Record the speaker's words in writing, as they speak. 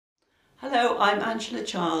Hello, I'm Angela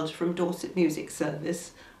Child from Dorset Music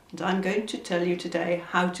Service, and I'm going to tell you today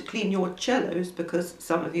how to clean your cellos because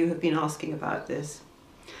some of you have been asking about this.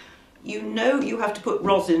 You know you have to put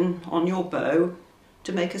rosin on your bow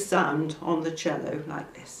to make a sound on the cello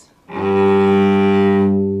like this.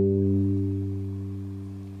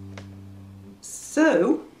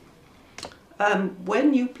 So,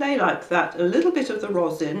 when you play like that, a little bit of the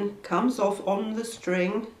rosin comes off on the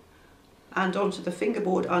string and onto the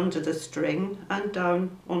fingerboard under the string and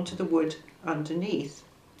down onto the wood underneath.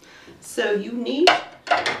 So you need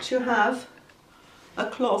to have a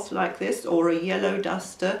cloth like this or a yellow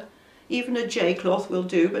duster. Even a J cloth will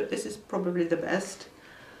do, but this is probably the best.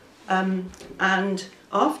 And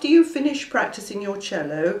after you finish practicing your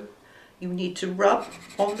cello, you need to rub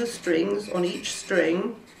on the strings, on each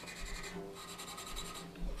string,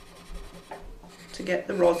 to get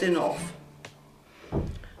the rosin off.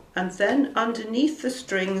 And then underneath the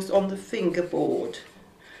strings on the fingerboard.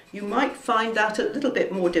 You might find that a little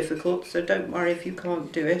bit more difficult, so don't worry if you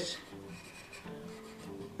can't do it.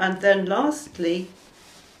 And then lastly,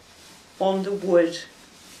 on the wood,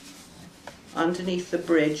 underneath the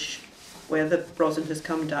bridge, where the rosin has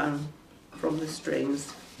come down from the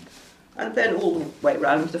strings. And then all the way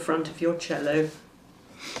around the front of your cello.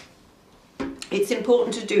 It's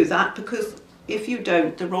important to do that because if you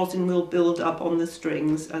don't, the rosin will build up on the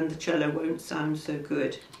strings and the cello won't sound so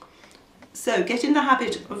good. So get in the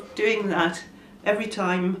habit of doing that every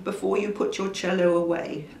time before you put your cello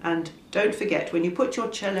away. And don't forget, when you put your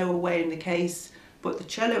cello away in the case, put the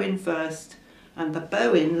cello in first and the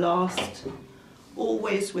bow in last,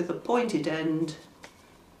 always with a pointed end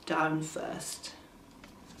down first.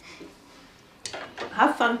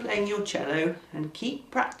 Have fun playing your cello and keep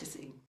practicing.